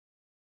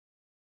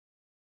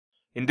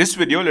In this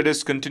video, let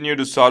us continue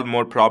to solve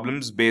more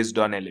problems based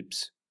on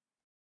ellipse.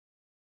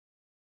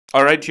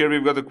 Alright, here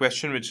we've got the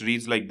question which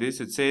reads like this.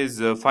 It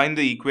says, find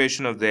the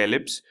equation of the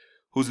ellipse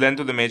whose length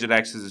of the major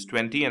axis is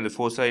 20 and the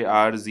foci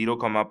are 0,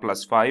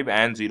 plus 5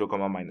 and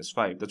 0, minus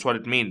 5. That's what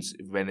it means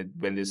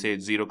when they say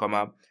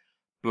 0,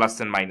 plus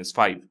and minus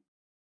 5.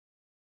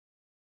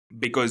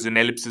 Because an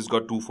ellipse has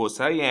got two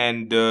foci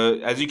and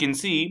as you can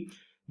see,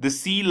 the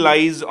C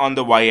lies on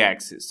the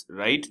y-axis,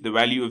 right? The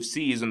value of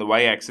C is on the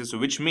y-axis, so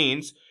which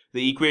means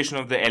the equation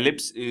of the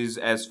ellipse is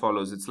as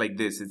follows. It's like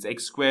this. It's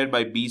x squared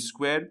by b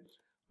squared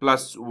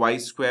plus y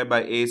squared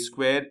by a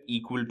squared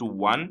equal to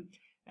 1.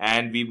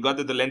 And we've got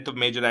that the length of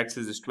major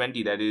axis is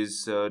 20. That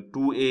is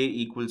 2a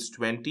equals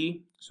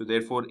 20. So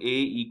therefore a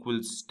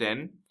equals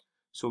 10.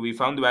 So we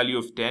found the value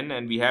of 10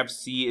 and we have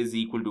c is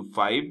equal to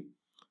 5.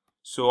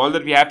 So all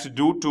that we have to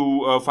do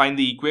to find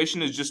the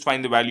equation is just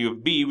find the value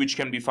of b, which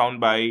can be found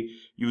by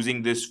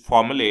using this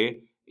formula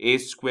a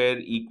square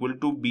equal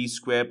to b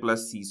square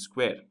plus c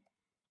square.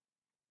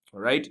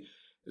 Alright,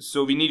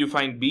 so we need to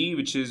find b,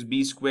 which is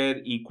b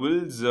square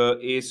equals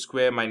a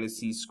square minus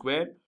c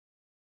square.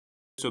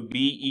 So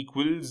b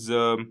equals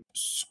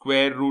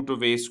square root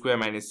of a square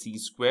minus c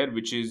square,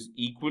 which is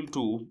equal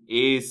to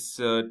a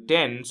is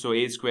 10, so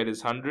a square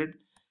is 100.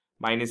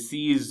 Minus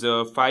c is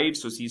 5,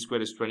 so c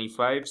square is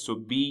 25. So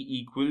b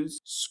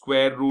equals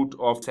square root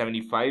of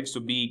 75. So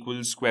b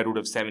equals square root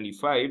of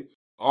 75.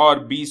 Or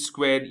b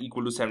square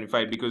equal to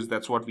 75, because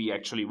that's what we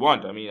actually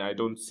want. I mean, I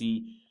don't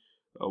see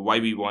why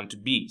we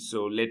want b.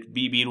 So let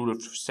b be root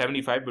of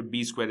 75, but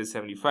b square is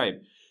 75.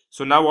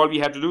 So now all we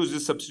have to do is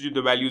just substitute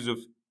the values of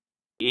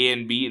a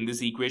and b in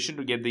this equation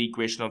to get the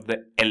equation of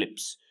the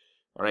ellipse.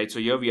 Alright, so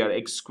here we are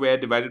x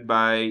squared divided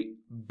by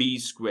b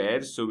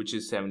squared, so which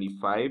is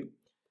 75.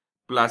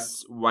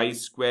 Plus y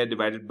square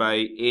divided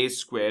by a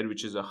square,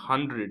 which is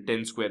 100,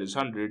 10 square is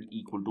 100,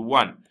 equal to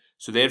 1.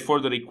 So therefore,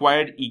 the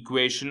required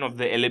equation of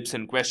the ellipse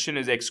in question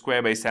is x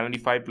square by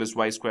 75 plus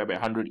y square by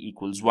 100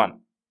 equals 1.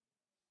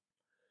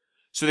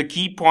 So the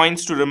key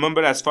points to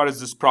remember as far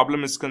as this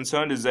problem is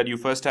concerned is that you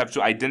first have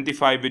to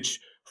identify which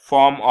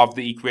form of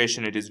the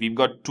equation it is. We've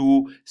got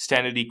two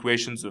standard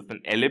equations of an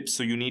ellipse,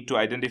 so you need to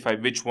identify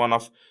which one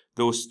of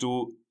those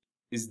two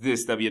is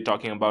this that we are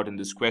talking about in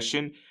this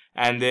question.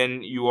 And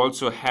then you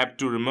also have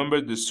to remember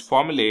this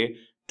formula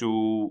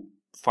to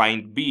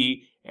find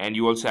b, and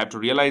you also have to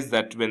realize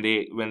that when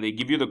they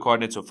give you the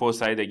coordinates of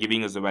foci, they're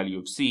giving us the value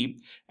of c,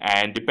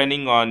 and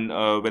depending on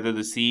whether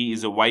the c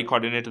is a y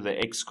coordinate or the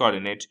x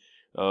coordinate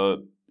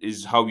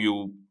is how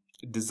you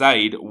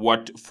decide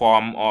what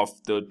form of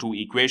the two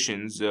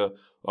equations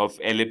of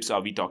ellipse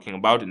are we talking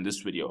about in this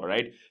video. All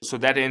right, so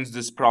that ends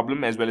this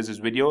problem as well as this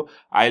video.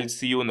 I'll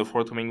see you in the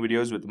forthcoming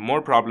videos with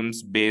more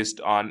problems based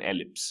on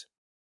ellipse.